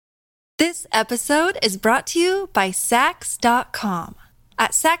This episode is brought to you by Sax.com.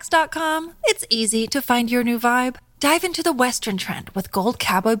 At Sax.com, it's easy to find your new vibe. Dive into the Western trend with gold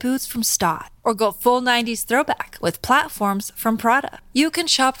cowboy boots from Stott, or go full 90s throwback with platforms from Prada. You can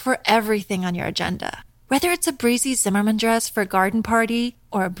shop for everything on your agenda, whether it's a breezy Zimmermann dress for a garden party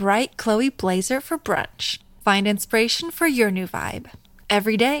or a bright Chloe blazer for brunch. Find inspiration for your new vibe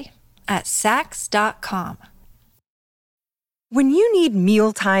every day at Sax.com. When you need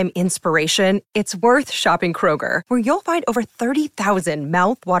mealtime inspiration, it's worth shopping Kroger, where you'll find over 30,000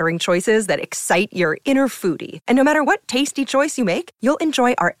 mouth-watering choices that excite your inner foodie. And no matter what tasty choice you make, you'll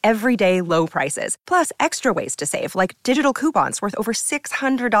enjoy our everyday low prices, plus extra ways to save, like digital coupons worth over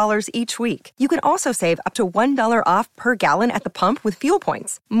 $600 each week. You can also save up to $1 off per gallon at the pump with fuel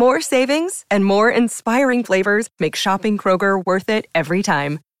points. More savings and more inspiring flavors make shopping Kroger worth it every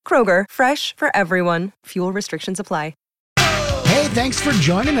time. Kroger, fresh for everyone. Fuel restrictions apply. Hey, thanks for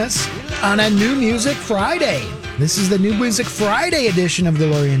joining us on a New Music Friday. This is the New Music Friday edition of the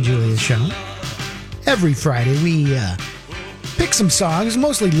Lori and Julia Show. Every Friday, we pick some songs.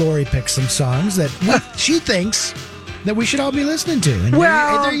 Mostly Lori picks some songs that she thinks that we should all be listening to. And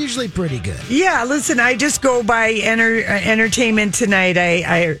they're usually pretty good. Yeah, listen, I just go by Entertainment Tonight.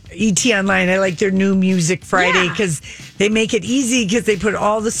 I ET Online. I like their New Music Friday because they make it easy because they put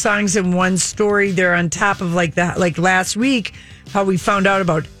all the songs in one story. They're on top of like last week, how we found out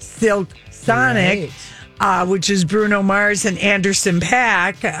about Silk Sonic, which is Bruno Mars and Anderson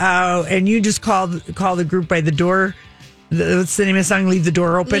 .Paak, and you just call the group by the door. What's the name of the song? Leave the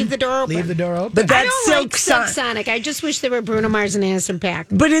Door Open. Leave the Door Open. Leave the Door Open. But that's I don't like Silk Sonic. I just wish they were Bruno Mars and Anderson .Paak.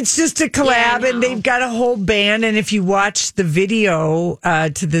 But it's just a collab, and they've got a whole band. And if you watch the video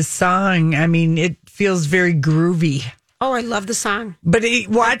to this song, I mean, it feels very groovy. Oh, I love the song. But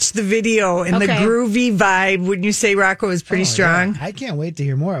watch the video and the groovy vibe. Wouldn't you say, Rocco, is pretty strong? Yeah. I can't wait to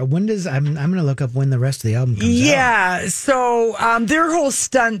hear more. When does I'm going to look up when the rest of the album comes out. Yeah. So their whole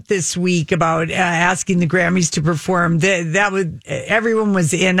stunt this week about asking the Grammys to perform, everyone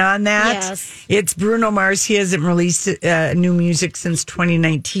was in on that. Yes. It's Bruno Mars. He hasn't released new music since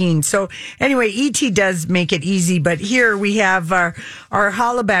 2019. So anyway, E.T. does make it easy. But here we have our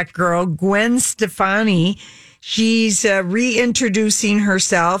Hollaback girl, Gwen Stefani. She's reintroducing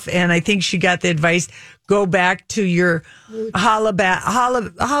herself, and I think she got the advice, go back to your Hollaback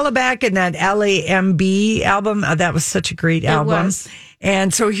and that LAMB album. That was such a great album. Was.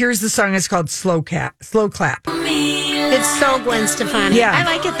 And so here's the song. It's called Slow Clap. It's so Gwen Stefani. Yeah. I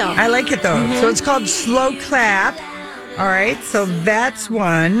like it, though. Mm-hmm. So it's called Slow Clap. All right, so that's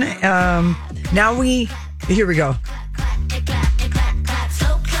one. Here we go.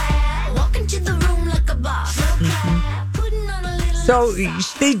 So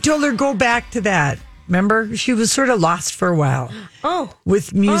they told her go back to that. Remember, she was sort of lost for a while. Oh,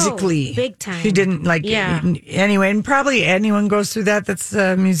 with Musical.ly, big time. She didn't like it anyway, and probably anyone goes through that. That's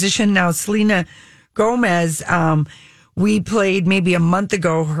a musician now. Selena Gomez. We played maybe a month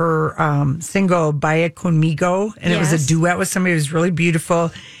ago her single "Vaya Conmigo," and it was a duet with somebody who was really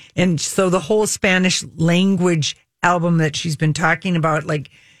beautiful. And so the whole Spanish language album that she's been talking about, like.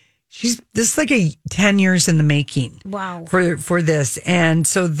 This is like 10 years in the making. Wow. For this. And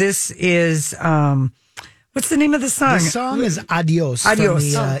so this is, what's the name of the song? The song is Adios.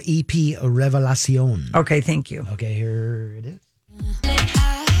 Adios. From the EP Revelacion. Okay, thank you. Okay, here it is.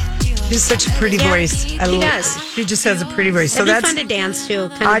 She has such a pretty voice. She does. She just has a pretty voice. So That'd that's be fun to dance to.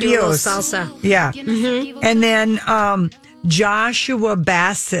 Kind of do a little salsa. Yeah. Mm-hmm. And then Joshua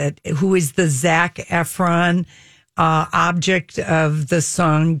Bassett, who is the Zac Efron object of the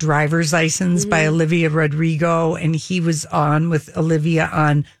song Driver's License by Olivia Rodrigo, and he was on with Olivia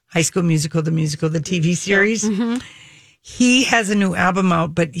on High School Musical, the TV series. Mm-hmm. He has a new album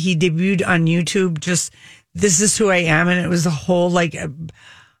out, but he debuted on YouTube, just This Is Who I Am, and it was a whole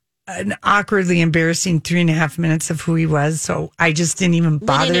an awkwardly embarrassing 3.5 minutes of who he was, so I just didn't even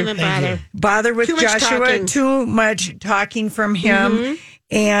bother with Joshua. Too much talking from him.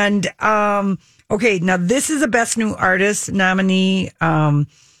 And okay, now this is a Best New Artist nominee for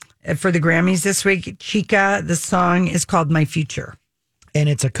the Grammys this week. Chica, the song is called My Future. And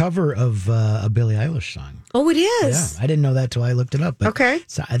it's a cover of a Billie Eilish song. Oh, it is? Yeah, I didn't know that till I looked it up. But okay.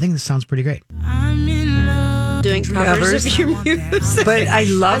 So I think this sounds pretty great. I'm in love. Doing covers of your music. But I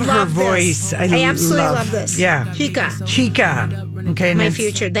love her voice. I absolutely love this. Yeah. Chica. Okay. My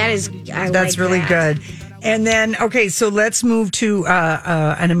Future. That's really good. And then, okay, so let's move to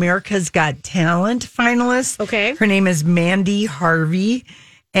an America's Got Talent finalist. Okay. Her name is Mandy Harvey,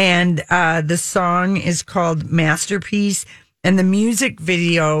 and the song is called Masterpiece. And the music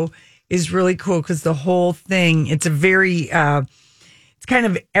video is really cool because the whole thing, it's a very it's kind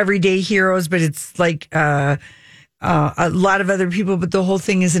of everyday heroes, but it's like a lot of other people. But the whole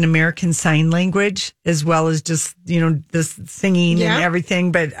thing is in American Sign Language, as well as just, this singing and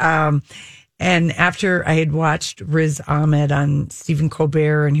everything. But and after I had watched Riz Ahmed on Stephen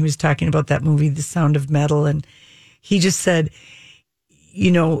Colbert, and he was talking about that movie, The Sound of Metal, and he just said,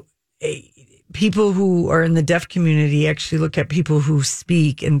 people who are in the deaf community actually look at people who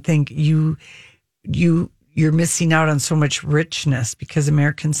speak and think you're missing out on so much richness, because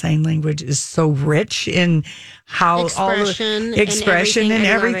American Sign Language is so rich in how expression and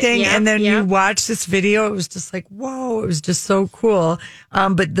everything. Yep, and then you watch this video, it was just like, whoa, it was just so cool.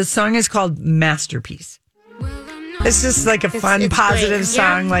 But the song is called Masterpiece. It's just like a fun, positive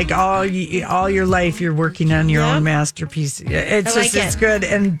song. Like all your life, you're working on your own masterpiece. It's good.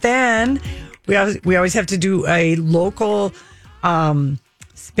 And then we always have to do a local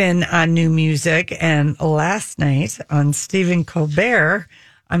spin on new music. And last night on Stephen Colbert,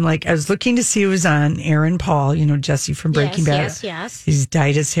 I was looking to see who was on. Aaron Paul, Jesse from Breaking Bad. Yes. He's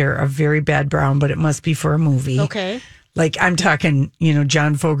dyed his hair a very bad brown, but it must be for a movie. Okay. Like, I'm talking,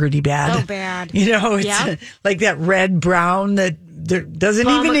 John Fogerty bad. Oh, bad. It's like that red brown that doesn't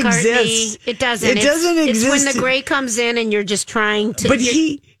Paul even McCartney, exist. It doesn't. It doesn't exist. It's when the gray comes in and you're just trying to. But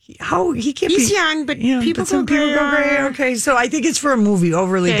he can't be. He's young, but people go gray. Okay, so I think it's for a movie,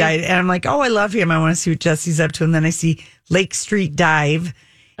 Overly Dyed. And I'm like, I love him. I want to see what Jesse's up to. And then I see Lake Street Dive.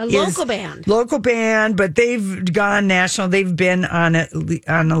 A local band. Local band, but they've gone national. They've been on a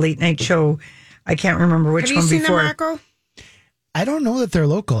late night show. I can't remember which one before. Have you seen them, Marco? I don't know that they're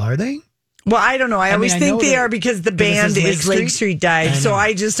local, are they? Well, I don't know. I always think they are because the band is Lake Street Dive. So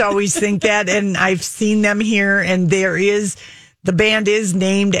I just always think that. And I've seen them here, and the band is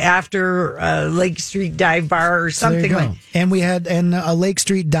named after Lake Street Dive Bar or something like. And a Lake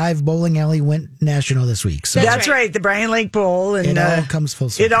Street Dive bowling alley went national this week. So that's right. The Bryan Lake Bowl. And it all comes full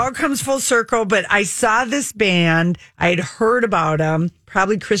circle. It all comes full circle. But I saw this band. I had heard about them.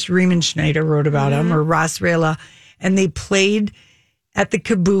 Probably Chris Riemenschneider wrote about them, or Ross Rela. And they played at the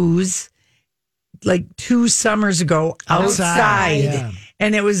Caboose like 2 summers ago outside. Yeah.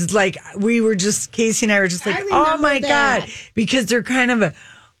 And it was like, Casey and I were just like, oh my God, because they're kind of a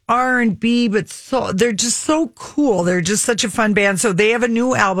R&B, but they're just so cool. They're just such a fun band. So they have a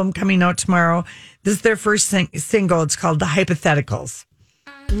new album coming out tomorrow. This is their first single. It's called The Hypotheticals.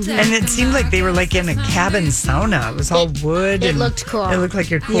 And it seemed like they were like in a cabin sauna. It was all wood. It looked cool. It looked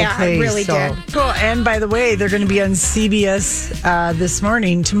like a cool place. It really did. Cool. And by the way, they're going to be on CBS this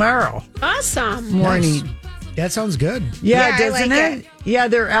morning, tomorrow. Awesome. Morning. Nice. That sounds good. Yeah, doesn't it? Yeah,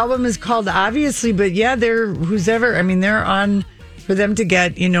 their album is called Obviously, but they're they're on for them to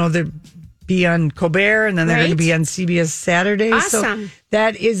get, they're be on Colbert, and then they're going to be on CBS Saturday. Awesome. So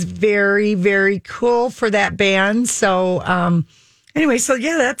that is very, very cool for that band. So, anyway,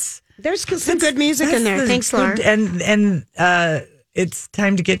 there's some good music in there. Thanks, Laura. And it's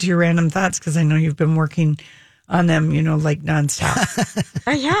time to get to your random thoughts, because I know you've been working on them, like nonstop.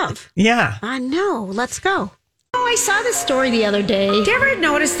 I have. Yeah. I know. Let's go. Oh, I saw this story the other day. Did you ever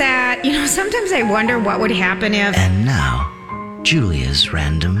notice that? Sometimes I wonder what would happen if... And now, Julia's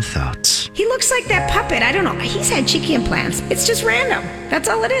random thoughts. He looks like that puppet. I don't know. He's had cheeky implants. It's just random. That's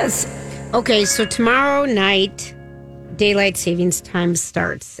all it is. Okay, so tomorrow night, daylight savings time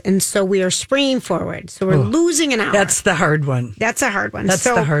starts. And so we are springing forward. So we're losing an hour. That's the hard one. That's a hard one. That's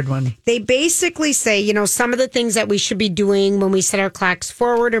the hard one. They basically say, some of the things that we should be doing when we set our clocks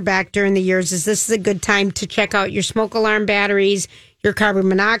forward or back during the years is this is a good time to check out your smoke alarm batteries, your carbon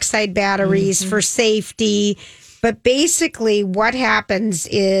monoxide batteries for safety. But basically what happens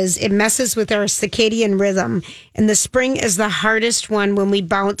is it messes with our circadian rhythm. And the spring is the hardest one when we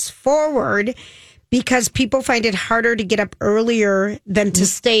bounce forward, because people find it harder to get up earlier than to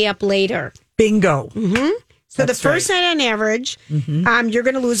stay up later. Bingo. Mm-hmm. So the first night on average, you're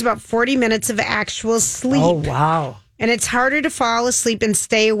going to lose about 40 minutes of actual sleep. Oh, wow. And it's harder to fall asleep and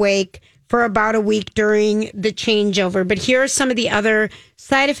stay awake for about a week during the changeover. But here are some of the other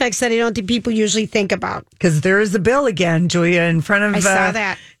side effects that I don't think people usually think about. Because there is a bill again, Julia, in front of... I saw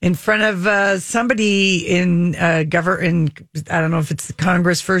that. In front of somebody in government, I don't know if it's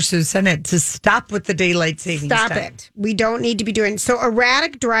Congress first or the Senate, to stop with the daylight savings time. Stop it. We don't need to be doing... So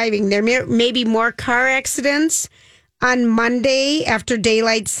erratic driving. There may be more car accidents on Monday after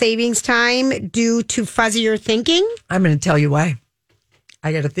daylight savings time due to fuzzier thinking. I'm going to tell you why.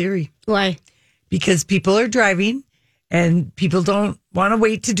 I got a theory. Why? Because people are driving and people don't want to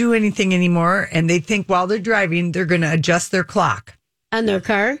wait to do anything anymore. And they think while they're driving, they're going to adjust their clock. On their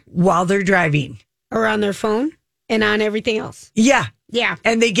car? While they're driving. Or on their phone? And on everything else? Yeah. Yeah.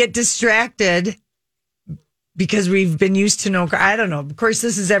 And they get distracted because we've been used to no car. I don't know. Of course,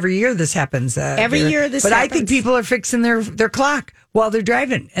 this is every year this happens. Every year this But happens. I think people are fixing their clock while they're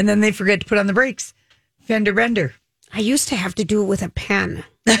driving, and then they forget to put on the brakes. Fender bender. I used to have to do it with a pen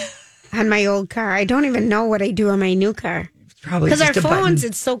on my old car. I don't even know what I do on my new car. Probably Because our just a button. phones,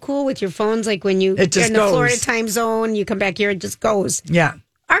 it's so cool with your phones. Like when you It just in the goes. Florida time zone, you come back here, it just goes. Yeah.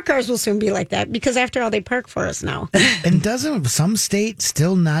 Our cars will soon be like that because after all, they park for us now. And doesn't some state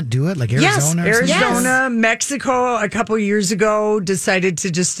still not do it? Like Yes, Arizona? or something? Arizona, Mexico, a couple years ago decided to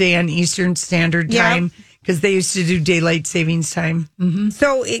just stay on Eastern Standard Yeah. Time because they used to do daylight savings time. Mm-hmm.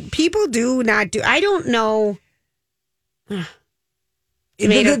 So people do not do. I don't know.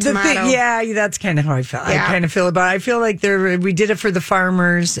 Tomato, tomato. Yeah, that's kind of how I feel. Yeah. I kind of feel about it. I feel like we did it for the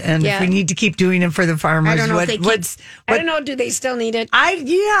farmers, and Yeah. if we need to keep doing it for the farmers, I don't know if they keep, what's I don't know. Do they still need it? I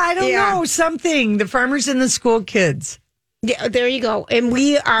don't Yeah. know, something. The farmers and the school kids. Yeah, there you go. And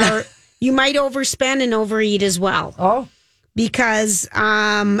we are. You might overspend and overeat as well. Oh. Because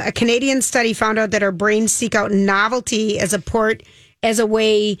a Canadian study found out that our brains seek out novelty as a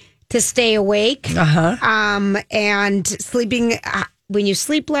way to stay awake. And sleeping. When you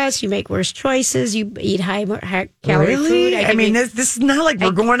sleep less, you make worse choices. You eat high calorie food. I mean, this is not like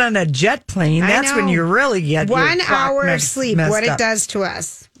we're going on a jet plane. I That's when know. you really get your 1 clock hour of messed sleep. What up. it does to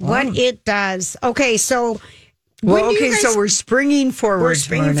us. What it does. Okay, so. when Well, do you okay, guys- so we're springing forward. We're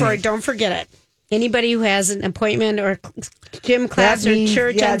springing Renee. forward. Don't forget it. Anybody who has an appointment or gym class That or means-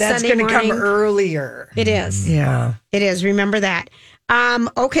 church yeah, on that's Sunday gonna morning, come earlier. it is. Yeah. It is. Remember that.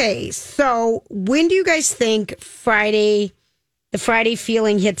 Okay, so when do you guys think the Friday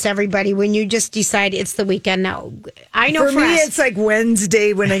feeling hits everybody when you just decide it's the weekend? Now, I know For me, us- it's like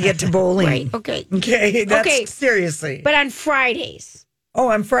Wednesday when I get to bowling. right. Okay, Okay. That's Okay. seriously. but on Fridays,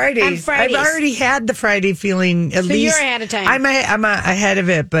 On Fridays. On Fridays. I've already had the Friday feeling. At So least you're ahead of time. I'm ahead of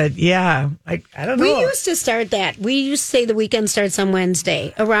it, but yeah, I don't know. we used to start that. We used to say the weekend starts on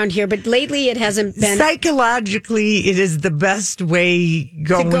Wednesday around here, but lately it hasn't been. Psychologically, it is the best way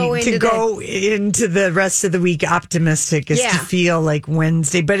go to into go into the rest of the week optimistic is Yeah. to feel like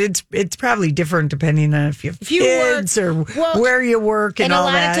Wednesday, but it's probably different depending on if you have If you kids work- or well, where you work and a all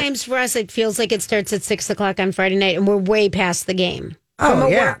lot that. of times for us, it feels like it starts at 6:00 on Friday night, and we're way past the game from Oh,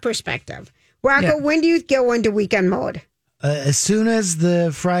 a yeah. work perspective. Rocco, Yeah. when do you go into weekend mode? As soon as the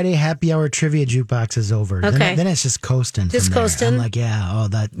Friday happy hour trivia jukebox is over, Okay. then it's just coasting. Just from there. coasting? I'm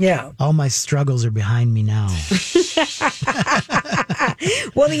like, all my struggles are behind me now.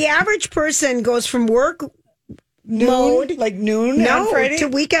 Well, the average person goes from work mode like noon on Friday? to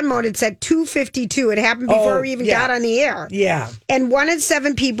weekend mode. It's at 2:52. It happened before we even yeah. got on the air. Yeah. And 1 in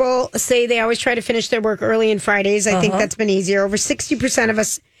 7 people say they always try to finish their work early on Fridays. I think that's been easier. Over 60% of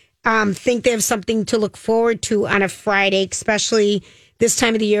us think they have something to look forward to on a Friday, especially this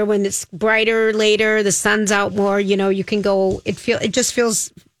time of the year when it's brighter later, the sun's out more. You know, you can go. It just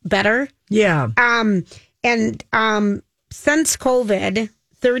feels better. Yeah. Since COVID,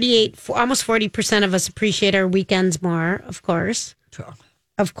 almost 40% of us appreciate our weekends more. Of course.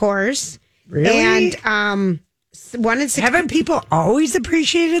 Really? And 1 in 6. Haven't people always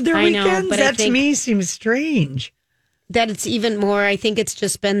appreciated their I know, weekends? but I That to think- me seems strange. That it's even more. I think it's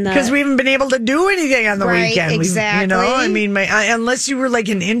just been Because we haven't been able to do anything on the Right, weekend. exactly. You know, I mean, unless you were like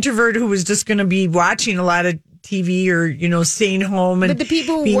an introvert who was just going to be watching a lot of TV or, staying home and But the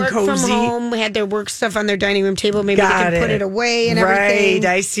people who being work cozy. from home had their work stuff on their dining room table. Maybe they Got can put it. it away and Right, everything.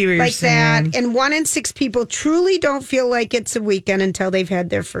 I see what you're like saying. that. And 1 in 6 people truly don't feel like it's a weekend until they've had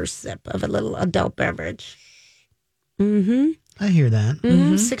their first sip of a little adult beverage. I hear that.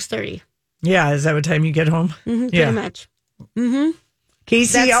 6:30. Yeah, is that what time you get home? Pretty much.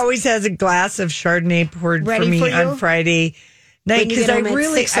 Casey That's- always has a glass of Chardonnay poured for Ready me for you? on Friday night When you because get I home at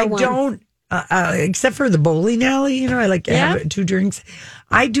really, I 6:01. don't, except for the bowling alley, I like to have 2 drinks.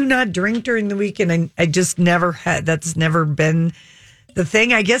 I do not drink during the week and I just never had, that's never been the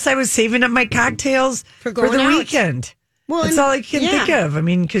thing. I guess I was saving up my cocktails For for going the out. weekend. Well, That's and- all I can yeah. think of. I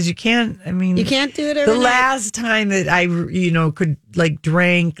mean, because you can't, You can't do it The every night. last time that I, could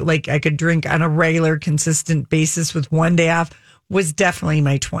I could drink on a regular, consistent basis with one day off was definitely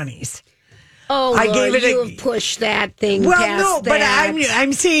my 20s. Oh, I Lord, gave it you a- have pushed that thing Well, past no, but that.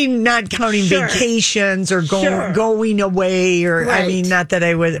 I'm saying not counting Sure. vacations or Sure. going away or I Right. mean, not that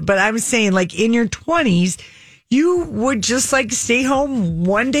I would, but I'm saying like in your 20s, you would just like stay home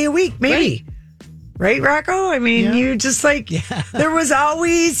one day a week, maybe. Right, Rocco? I mean, you just there was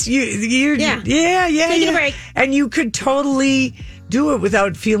always you Yeah. yeah. a break. And you could totally do it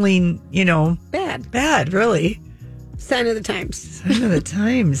without feeling, bad, really. Sign of the times. Sign of the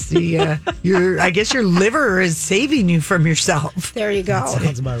times. The I guess your liver is saving you from yourself. There you go.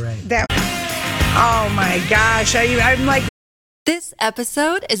 Sounds about right. That Oh my gosh. I'm like, This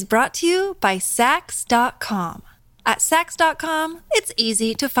episode is brought to you by Sax.com. At Sax.com, it's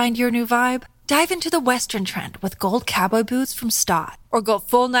easy to find your new vibe. Dive into the Western trend with gold cowboy boots from Stott, or go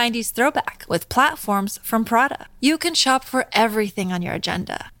full 90s throwback with platforms from Prada. You can shop for everything on your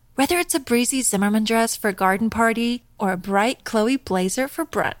agenda, whether it's a breezy Zimmermann dress for a garden party or a bright Chloe blazer for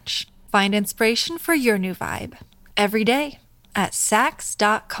brunch. Find inspiration for your new vibe every day at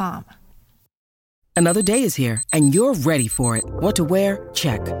Sax.com. Another day is here, and you're ready for it. What to wear?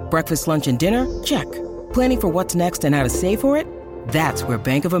 Check. Breakfast, lunch, and dinner? Check. Planning for what's next and how to save for it? That's where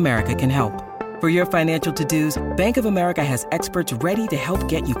Bank of America can help. For your financial to-dos, Bank of America has experts ready to help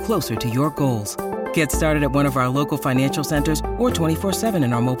get you closer to your goals. Get started at one of our local financial centers or 24/7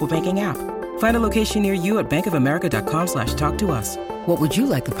 in our mobile banking app. Find a location near you at bankofamerica.com/talktous. What would you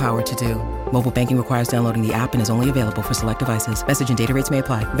like the power to do? Mobile banking requires downloading the app and is only available for select devices. Message and data rates may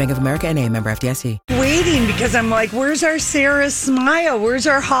apply. Bank of America NA, member FDIC. waiting because I'm like, where's our Sarah smile? Where's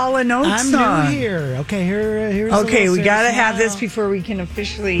our Hall & Oates song? I'm new here. Okay, here's Okay, we got to Sarah have this smile. before we can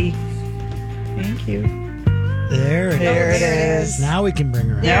officially. Thank you. There it is. is. Now we can bring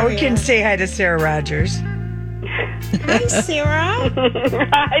her in. Now we can say hi to Sarah Rogers. Hi, Sarah.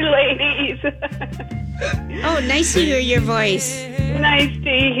 Hi, ladies. Oh, nice to hear your voice. Nice to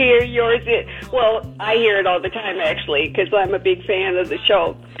hear yours. Well, I hear it all the time, actually, because I'm a big fan of the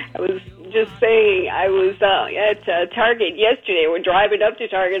show. I was just saying, I was at Target yesterday. We're driving up to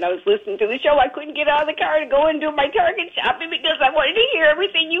Target. I was listening to the show. I couldn't get out of the car to go and do my Target shopping because I wanted to hear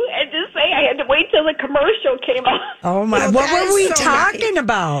everything you had to say. I had to wait till the commercial came on. Oh, my. Oh, What that were is we so talking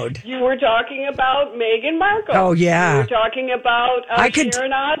about? You were talking about Meghan Markle. Oh, yeah. You were talking about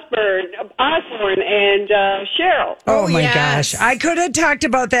Sharon Osbourne and Cheryl. Oh, my yes. gosh. I could have talked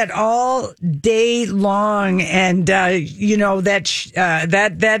about that all day long. And,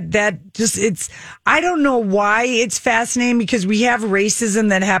 that just, it's, I don't know why it's fascinating because we have racism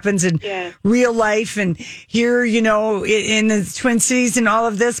that happens in real life and here, in the Twin Cities and all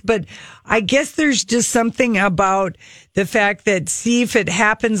of this. But I guess there's just something about the fact that, see, if it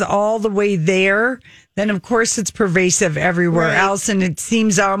happens all the way there, then of course it's pervasive everywhere else. And it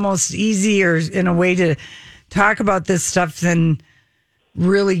seems almost easier in a way to talk about this stuff than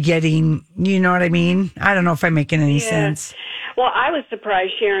really getting, you know what I mean? I don't know if I'm making any sense. Well, I was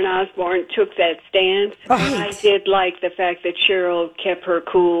surprised Sharon Osbourne took that stance. I did like the fact that Cheryl kept her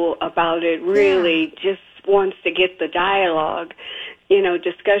cool about it, really just wants to get the dialogue,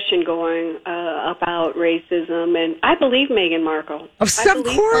 discussion going about racism. And I believe Meghan Markle. Of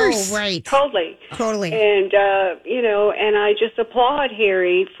course. Oh, right. Totally. And, and I just applaud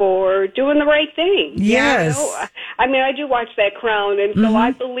Harry for doing the right thing. Yes. I mean, I do watch that Crown, and so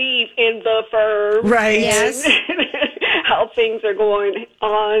I believe in the firm. Right. Yes. How things are going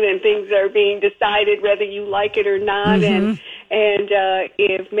on and things are being decided whether you like it or not. And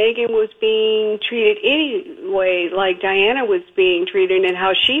if Meghan was being treated anyway like Diana was being treated and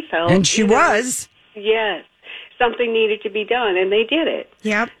how she felt. And she was. Yes. Something needed to be done, and they did it.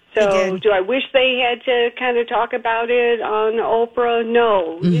 Yep. So do I wish they had to kind of talk about it on Oprah?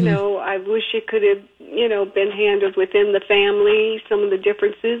 No. I wish it could have, been handled within the family, some of the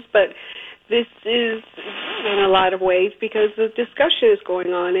differences, but this is in a lot of ways because the discussion is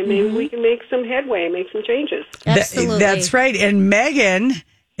going on, and maybe we can make some headway, make some changes. Absolutely. That's right. And Meghan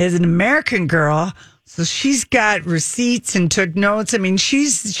is an American girl, so she's got receipts and took notes. I mean, she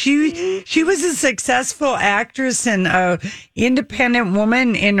was a successful actress and a independent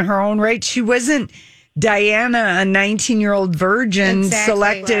woman in her own right. She wasn't Diana, a 19-year-old virgin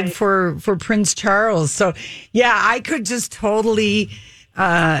selected for Prince Charles. So, yeah, I could just totally.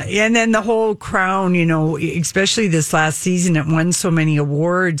 And then the whole Crown, especially this last season, it won so many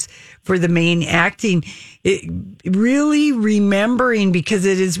awards for the main acting. Really remembering, because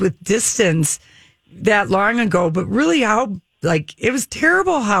it is with distance that long ago, but really how, it was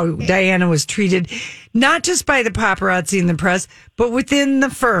terrible how Diana was treated, not just by the paparazzi and the press, but within the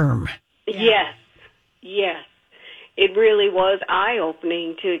firm. Yes. It really was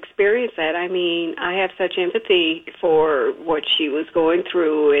eye-opening to experience that. I mean, I have such empathy for what she was going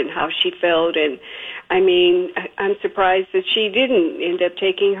through and how she felt. And, I mean, I'm surprised that she didn't end up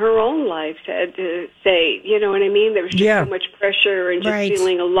taking her own life, to say, you know what I mean? There was just so much pressure and just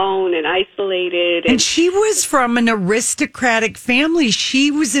feeling alone and isolated. And she was from an aristocratic family. She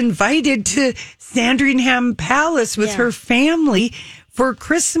was invited to Sandringham Palace with her family for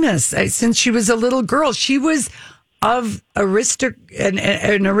Christmas since she was a little girl. She was of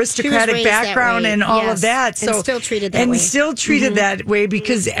an aristocratic background and all of that. So, and still treated that way. And still treated that way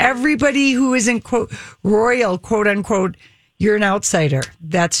because everybody who isn't, quote, royal, quote unquote, you're an outsider.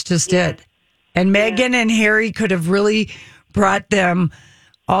 That's just it. And Meghan and Harry could have really brought them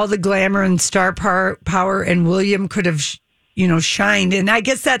all the glamour and star power, and William could have, shined. And I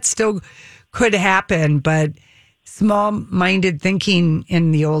guess that still could happen, but small-minded thinking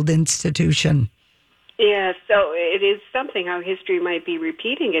in the old institution. Yeah, so it is something how history might be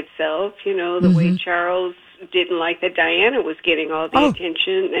repeating itself. The way Charles didn't like that Diana was getting all the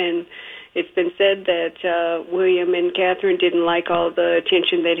attention, and it's been said that William and Catherine didn't like all the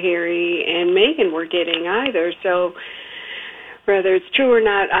attention that Harry and Meghan were getting either. So whether it's true or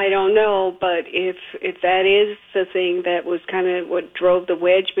not, I don't know. But if that is the thing that was kind of what drove the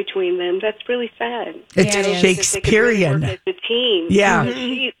wedge between them, that's really sad. It's Shakespearean. As a team. Yeah.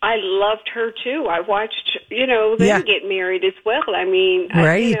 I loved her too. I watched, them get married as well. I mean,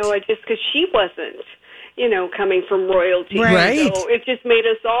 right. Just because she wasn't, coming from royalty. Right. So it just made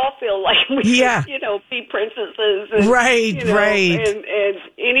us all feel like we could, be princesses. And, right. And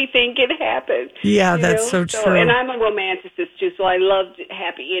anything can happen. Yeah, that's so true. And I'm a romanticist too, so I loved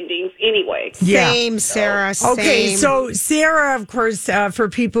happy endings anyway. Yeah. Same, Sarah. Okay, so Sarah, of course, for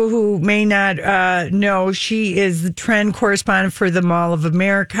people who may not know, she is the trend correspondent for the Mall of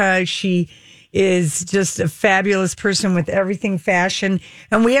America. She is just a fabulous person with everything fashion.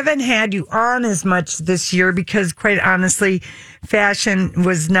 And we haven't had you on as much this year because, quite honestly, fashion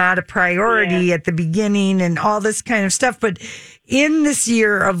was not a priority at the beginning and all this kind of stuff. But in this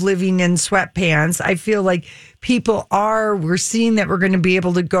year of living in sweatpants, I feel like we're seeing that we're going to be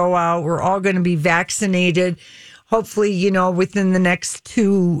able to go out. We're all going to be vaccinated. Hopefully, within the next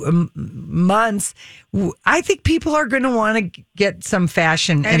 2 months, I think people are going to want to get some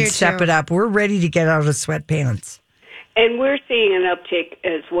fashion and step it up. We're ready to get out of sweatpants. And we're seeing an uptick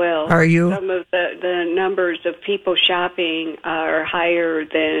as well. Are you? Some of the numbers of people shopping are higher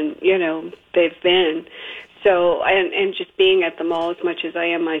than, they've been. So, and just being at the mall as much as I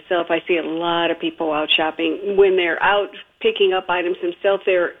am myself, I see a lot of people out shopping. When they're out picking up items themselves,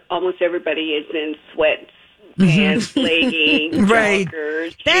 almost everybody is in sweats. Pants, leggings, right.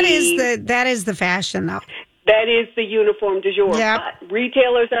 joggers, That is the fashion, though. That is the uniform du jour. Yep. But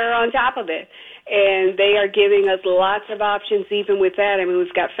retailers are on top of it. And they are giving us lots of options even with that. I mean,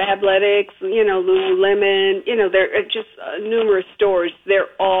 we've got Fabletics, Lululemon, there are just numerous stores. They're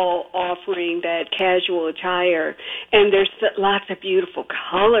all offering that casual attire. And there's lots of beautiful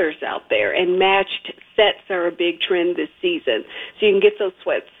colors out there. And matched sets are a big trend this season. So you can get those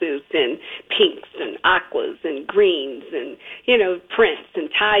sweatsuits and pinks and aquas and greens and, prints and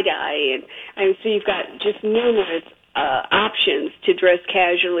tie-dye. And so you've got just numerous options to dress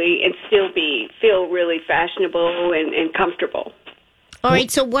casually and still feel really fashionable and comfortable. All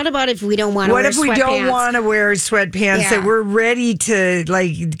right, so what about if we don't want to wear sweatpants? What if we don't want to wear sweatpants, that we're ready to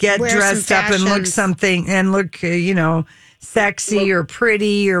get dressed up and look something and look, sexy or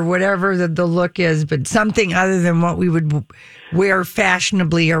pretty or whatever the look is, but something other than what we would wear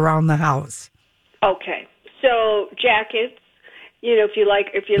fashionably around the house? Okay. So jackets. If you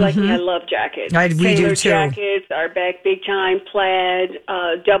like me, I love jackets. We do too. Jackets are back big time. Plaid,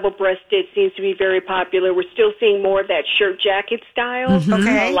 double-breasted seems to be very popular. We're still seeing more of that shirt jacket style.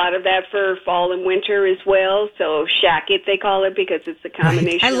 Okay. A lot of that for fall and winter as well. So shacket, they call it, because it's a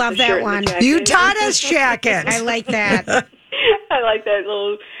combination. I love of the that shirt one. And the jacket. You taught us shacket. I like that. I like that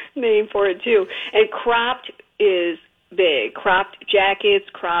little name for it too. And cropped is big. Cropped jackets,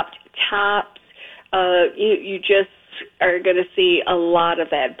 cropped tops. You just are going to see a lot of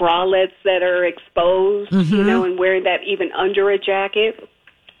that. Bralettes that are exposed, and wearing that even under a jacket.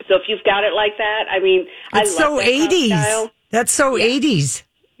 So if you've got it like that, I mean, it's I love so that 80s. style. That's so 80s.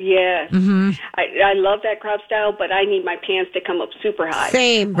 Yeah. Mm-hmm. I love that crop style, but I need my pants to come up super high.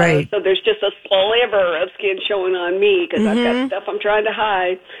 Same. Right. So there's just a sliver of skin showing on me because I've got stuff I'm trying to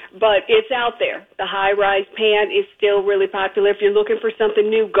hide. But it's out there. The high-rise pant is still really popular. If you're looking for something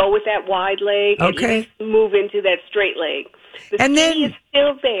new, go with that wide leg. Okay. And move into that straight leg. The and skinny then is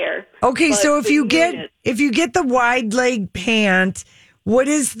still there. Okay, so if you get the wide leg pant, what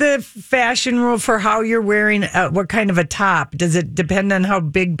is the fashion rule for how you're wearing? What kind of a top? Does it depend on how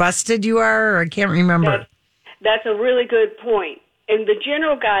big busted you are? Or I can't remember. That's a really good point. And the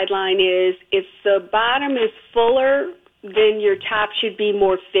general guideline is if the bottom is fuller, then your top should be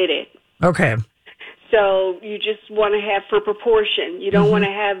more fitted. Okay. So you just want to have for proportion. You don't want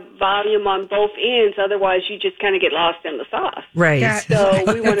to have volume on both ends. Otherwise, you just kind of get lost in the sauce. Right.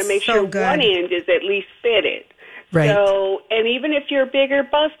 So we want to make so sure good. one end is at least fitted. Right. So, and even if you're bigger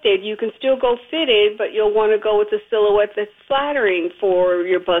busted, you can still go fitted, but you'll want to go with a silhouette that's flattering for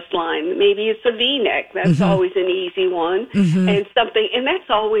your bust line. Maybe it's a V-neck. That's always an easy one. And that's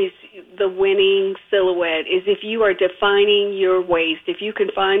always the winning silhouette is if you are defining your waist. If you can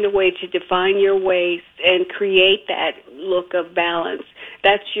find a way to define your waist and create that look of balance,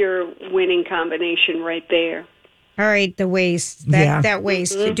 that's your winning combination right there. All right, the waist. That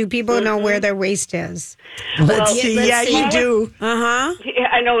waist. Mm-hmm. Do people know where their waist is? Let's see. let's see. You do. Uh-huh. Yeah,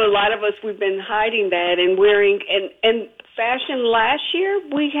 I know a lot of us, we've been hiding that and wearing, and fashion last year,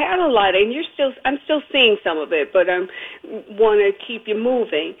 we had a lot, and I'm still seeing some of it, but I want to keep you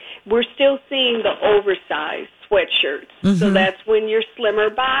moving. We're still seeing the oversized sweatshirts. So that's when your slimmer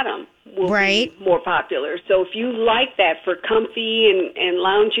bottom will be more popular. So if you like that for comfy and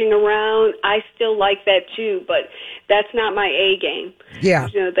lounging around, I still like that too, but that's not my A game. Yeah.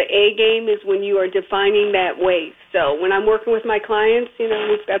 The A game is when you are defining that waist. So when I'm working with my clients,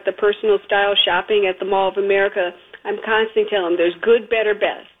 we've got the personal style shopping at the Mall of America. I'm constantly telling them there's good, better,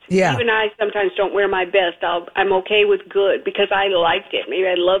 best. Yeah. Even I sometimes don't wear my best. I'm okay with good because I liked it. Maybe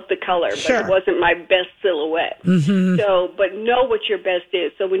I loved the color, but it wasn't my best silhouette. So, but know what your best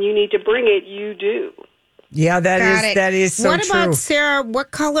is. So when you need to bring it, you do. Yeah, that is so What true. about, Sarah,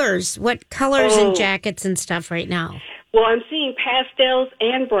 what colors? What colors in jackets and stuff right now? Well, I'm seeing pastels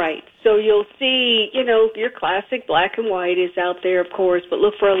and brights. So you'll see, your classic black and white is out there, of course, but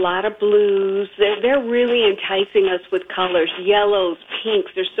look for a lot of blues. They're really enticing us with colors, yellows,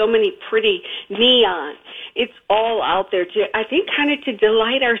 pinks. There's so many pretty neon. It's all out there, I think, kind of to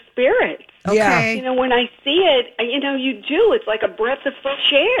delight our spirits. Okay. When I see it, you do. It's like a breath of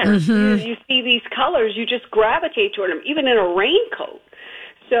fresh air. You see these colors, you just gravitate toward them, even in a raincoat.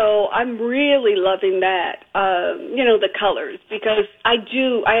 So I'm really loving that, the colors, because I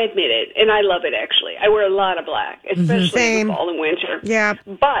admit it, and I love it, actually. I wear a lot of black, especially in the fall and winter. Yeah.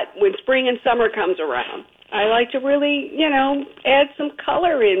 But when spring and summer comes around, I like to really, add some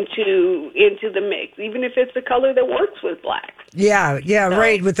color into the mix, even if it's a color that works with black. Yeah,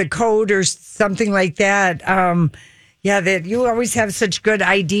 right, with a coat or something like that. That you always have such good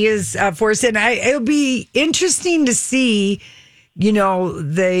ideas for us. And it'll be interesting to see,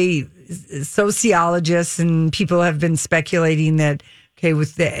 the sociologists and people have been speculating that, okay,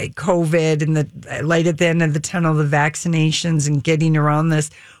 with the COVID and the light at the end of the tunnel, the vaccinations and getting around this,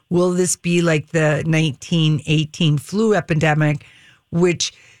 will this be like the 1918 flu epidemic,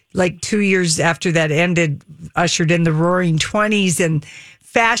 which like 2 years after that ended, ushered in the roaring 20s, and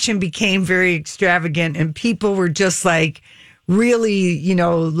fashion became very extravagant and people were just like really,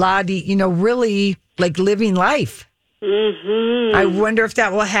 really like living life. I wonder if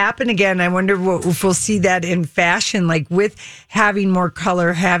that will happen again. I wonder if we'll see that in fashion, like with having more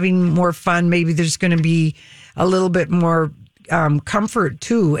color, having more fun. Maybe there's going to be a little bit more comfort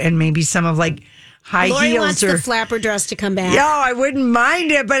too, and maybe some of like high Lori heels wants or the flapper dress to come back. Yeah, I wouldn't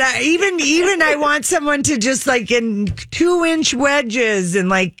mind it, but even I want someone to just like in 2-inch wedges and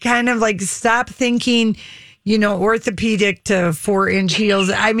like kind of like stop thinking, orthopedic to 4-inch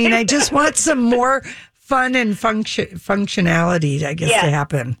heels. I mean, I just want some more fun and functionality, I guess, to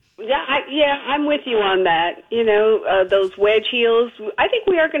happen. I'm with you on that. Those wedge heels, I think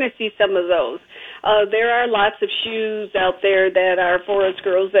we are going to see some of those. There are lots of shoes out there that are for us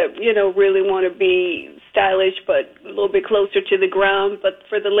girls that, really want to be stylish but a little bit closer to the ground. But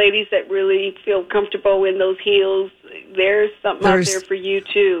for the ladies that really feel comfortable in those heels, there's something out there for you,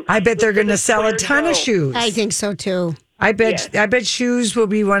 too. I bet they're going to sell a ton of shoes. I think so, too. I bet shoes will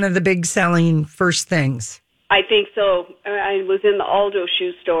be one of the big selling first things. I think so. I was in the Aldo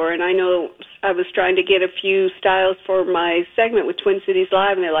shoe store, and I know I was trying to get a few styles for my segment with Twin Cities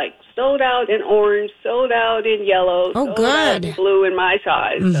Live, and they're like, sold out in orange, sold out in yellow, sold out in blue in my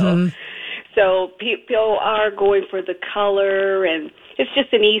size. So people are going for the color, and it's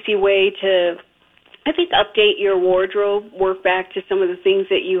just an easy way to, I think, update your wardrobe, work back to some of the things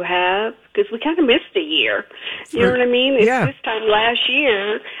that you have, because we kind of missed a year. You know what I mean? This time last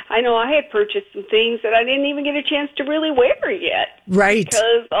year, I know I had purchased some things that I didn't even get a chance to really wear yet. Right.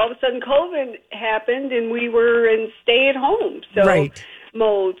 Because all of a sudden COVID happened and we were in stay-at-home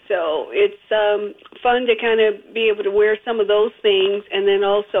mode. So it's fun to kind of be able to wear some of those things and then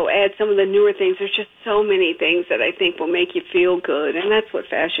also add some of the newer things. There's just so many things that I think will make you feel good, and that's what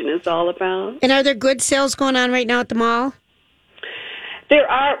fashion is all about. And are there good sales going on right now at the mall? There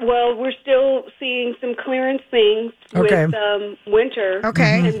are. Well, we're still seeing some clearance things with winter.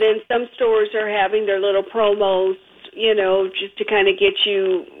 Okay. And then some stores are having their little promos, just to kind of get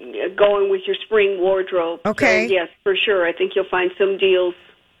you going with your spring wardrobe. Okay. So, yes, for sure. I think you'll find some deals.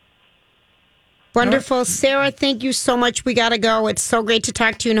 Wonderful. Sarah, thank you so much. We got to go. It's so great to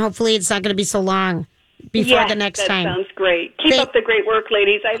talk to you, and hopefully it's not going to be so long. before the next time. That sounds great. Keep up the great work,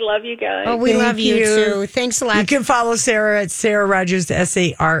 ladies. I love you guys. Oh, we love you too. Thanks a lot. You can follow Sarah at Sarah Rogers,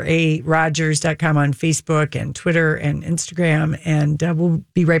 SARA Rogers.com on Facebook and Twitter and Instagram. And we'll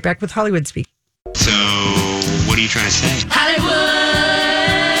be right back with Hollywood Speak. So, what are you trying to say?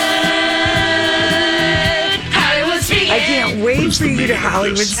 Hollywood Speak. I can't wait for you to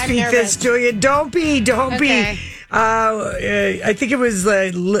Hollywood Speak this, Julia. Don't be. I think it was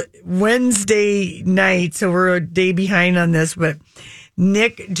Wednesday night, so we're a day behind on this, but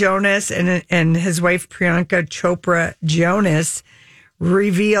Nick Jonas and his wife Priyanka Chopra Jonas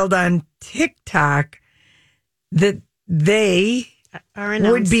revealed on TikTok that they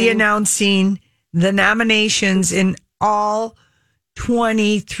would be announcing the nominations in all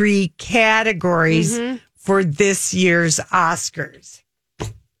 23 categories for this year's Oscars.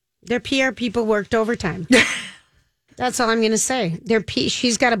 Their PR people worked overtime. That's all I'm going to say.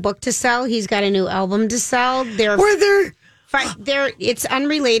 She's got a book to sell. He's got a new album to sell. It's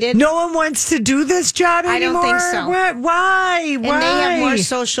unrelated. No one wants to do this job anymore? I don't think so. Why? And they have more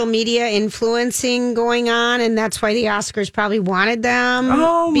social media influencing going on, and that's why the Oscars probably wanted them.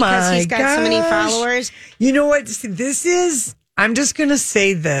 Oh, my because he's got so many followers. You know what? This is... I'm just going to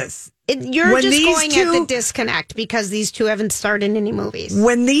say this. You're just going at the disconnect because these two haven't starred in any movies.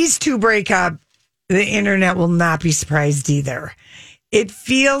 When these two break up, the internet will not be surprised either. It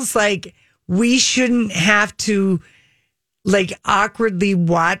feels like we shouldn't have to awkwardly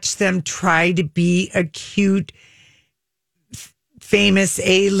watch them try to be a cute, famous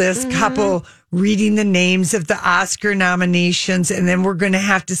A-list couple reading the names of the Oscar nominations. And then we're going to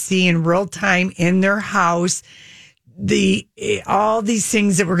have to see in real time in their house all these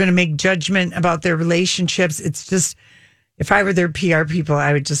things that we're going to make judgment about their relationships. It's just, if I were their PR people,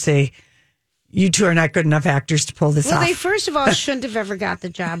 I would just say, you two are not good enough actors to pull this off. Well, they first of all shouldn't have ever got the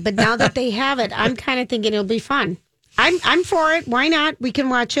job, but now that they have it, I'm kind of thinking it'll be fun. I'm for it. Why not? We can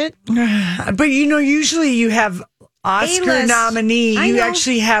watch it. But usually you have Oscar A-list. nominee. You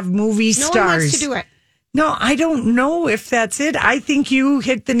actually have movie stars. No one wants to do it. No, I don't know if that's it. I think you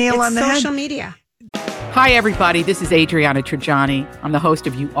hit the nail on the head. Social media. Hi, everybody. This is Adriana Trajani. I'm the host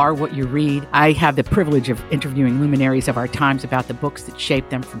of You Are What You Read. I have the privilege of interviewing luminaries of our times about the books that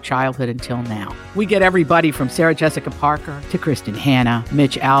shaped them from childhood until now. We get everybody from Sarah Jessica Parker to Kristen Hanna,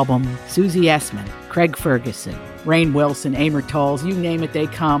 Mitch Albom, Susie Essman, Craig Ferguson, Rainn Wilson, Amor Tolls, you name it, they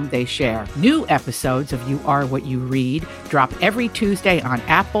come, they share. New episodes of You Are What You Read drop every Tuesday on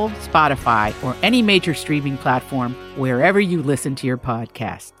Apple, Spotify, or any major streaming platform wherever you listen to your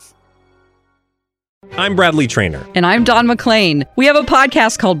podcasts. I'm Bradley Trainer. And I'm Don McClain. We have a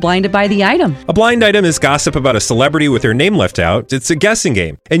podcast called Blinded by the Item. A blind item is gossip about a celebrity with their name left out. It's a guessing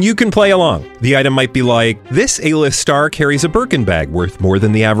game, and you can play along. The item might be like, this A-list star carries a Birkin bag worth more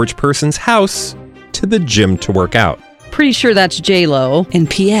than the average person's house to the gym to work out. Pretty sure that's J-Lo. And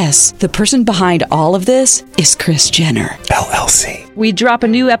P.S. the person behind all of this is Kris Jenner, LLC. We drop a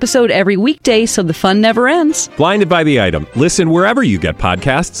new episode every weekday so the fun never ends. Blinded by the Item. Listen wherever you get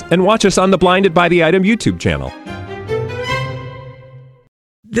podcasts and watch us on the Blinded by the Item YouTube channel.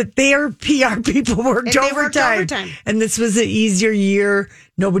 That their PR people worked overtime. And this was an easier year.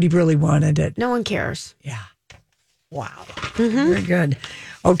 Nobody really wanted it. No one cares. Yeah. Wow. Very good.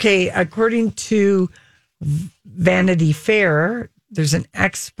 Okay, according to Vanity Fair, there's an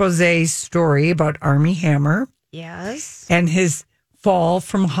expose story about Armie Hammer. Yes. And his fall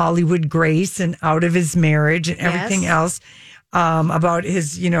from Hollywood grace and out of his marriage and everything else. About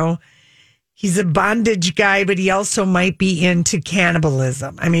his, he's a bondage guy, but he also might be into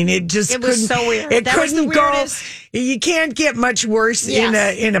cannibalism. I mean, it was so weird. It that couldn't was the go. weirdest. You can't get much worse in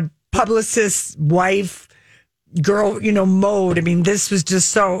a publicist's wife, girl, mode. I mean, this was just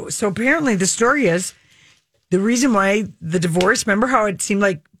so apparently the story is the reason why the divorce, remember how it seemed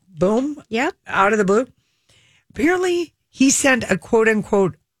like boom? Yep. Out of the blue? Apparently he sent a quote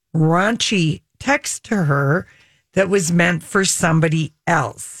unquote raunchy text to her that was meant for somebody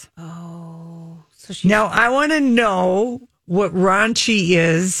else. Oh. Now I want to know what raunchy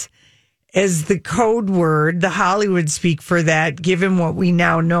is as the code word, the Hollywood speak for that, given what we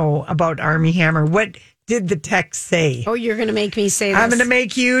now know about Armie Hammer. What did the text say? Oh, you're going to make me say this. I'm going to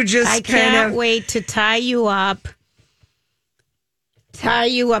make you just I can't wait to tie you up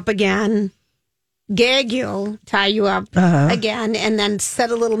again, gag you, tie you up again, and then set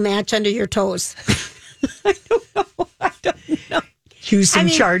a little match under your toes. I don't know. Cue some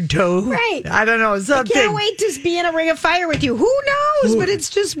charred toe. Right. I don't know. Something. I can't wait to be in a ring of fire with you. Who knows? But it's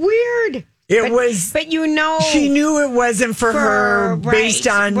just weird. But she knew it wasn't for her based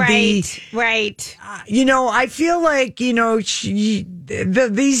on right. I feel like,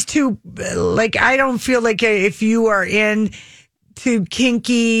 these two, like, I don't feel like if you are in to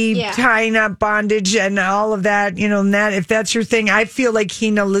kinky tying up bondage and all of that, and that if that's your thing, I feel like he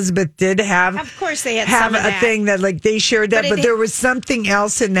and Elizabeth did have, of course, they had have some of a that. thing that like they shared that, but there was something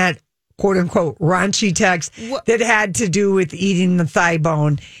else in that quote unquote raunchy text that had to do with eating the thigh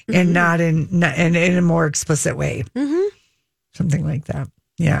bone and not in a more explicit way, something like that.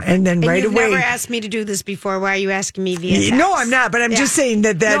 Yeah, and then right you've away. Never asked me to do this before. Why are you asking me via text? No, I'm not. But I'm just saying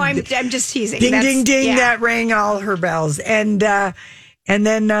that. No, I'm just teasing. Ding, ding, ding. That rang all her bells, and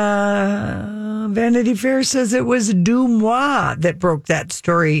then Vanity Fair says it was Dumois that broke that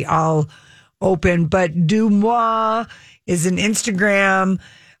story all open. But Dumois is an Instagram.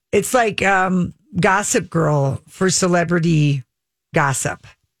 It's like Gossip Girl for celebrity gossip.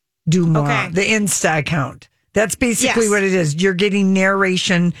 Dumois, the Insta account. That's basically what it is. You're getting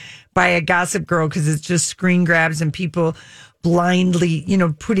narration by a Gossip Girl because it's just screen grabs and people blindly,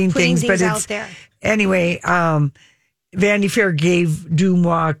 putting things but out it's there. Anyway. Vanity Fair gave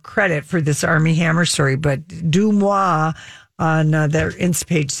Dumois credit for this Armie Hammer story, but Dumois on their Insta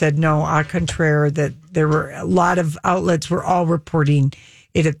page said no, au contraire, that there were a lot of outlets were all reporting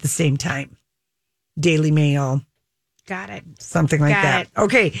it at the same time. Daily Mail. Got it. Something like that.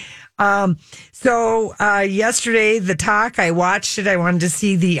 Okay. So yesterday, The Talk, I watched it. I wanted to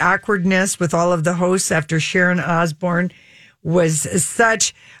see the awkwardness with all of the hosts after Sharon Osbourne was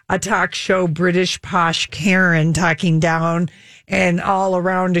such a talk show British posh Karen talking down and all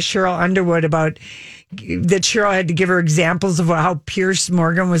around to Cheryl Underwood about that Cheryl had to give her examples of how Pierce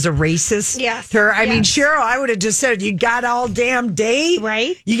Morgan was a racist. Yes. To her. I mean, Cheryl, I would have just said, you got all damn day?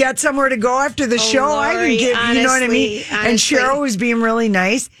 Right. You got somewhere to go after the show? Lori, I can give, honestly, you know what I mean? And Cheryl was being really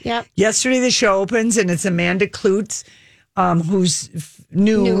nice. Yep. Yesterday, the show opens, and it's Amanda Klutz, who's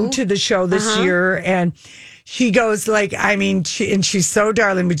new to the show this year. And she goes like, and she's so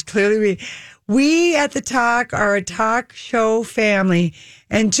darling, but clearly we at The Talk are a talk show family.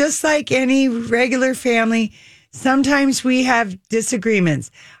 And just like any regular family, sometimes we have disagreements.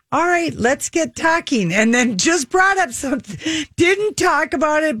 All right, let's get talking. And then just brought up something, didn't talk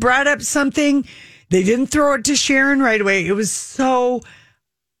about it, brought up something. They didn't throw it to Sharon right away. It was so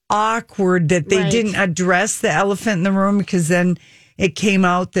awkward that they didn't address the elephant in the room, because then it came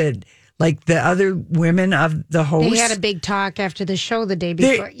out that like the other women of the host. They had a big talk after the show the day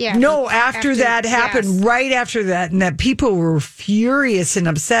before. After that happened, right after that, and that people were furious and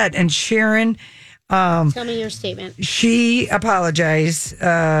upset. And Sharon, tell me your statement. She apologized.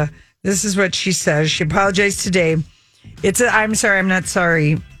 This is what she says. She apologized today. I'm sorry, I'm not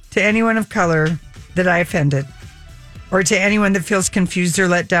sorry to anyone of color that I offended, or to anyone that feels confused or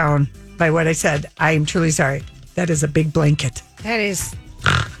let down by what I said. I am truly sorry. That is a big blanket.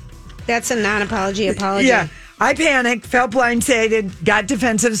 That's a non-apology apology. Yeah. I panicked, felt blindsided, got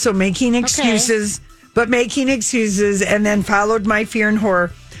defensive, so making excuses, and then followed my fear and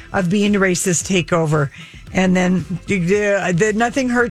horror of being a racist take over. And then nothing hurts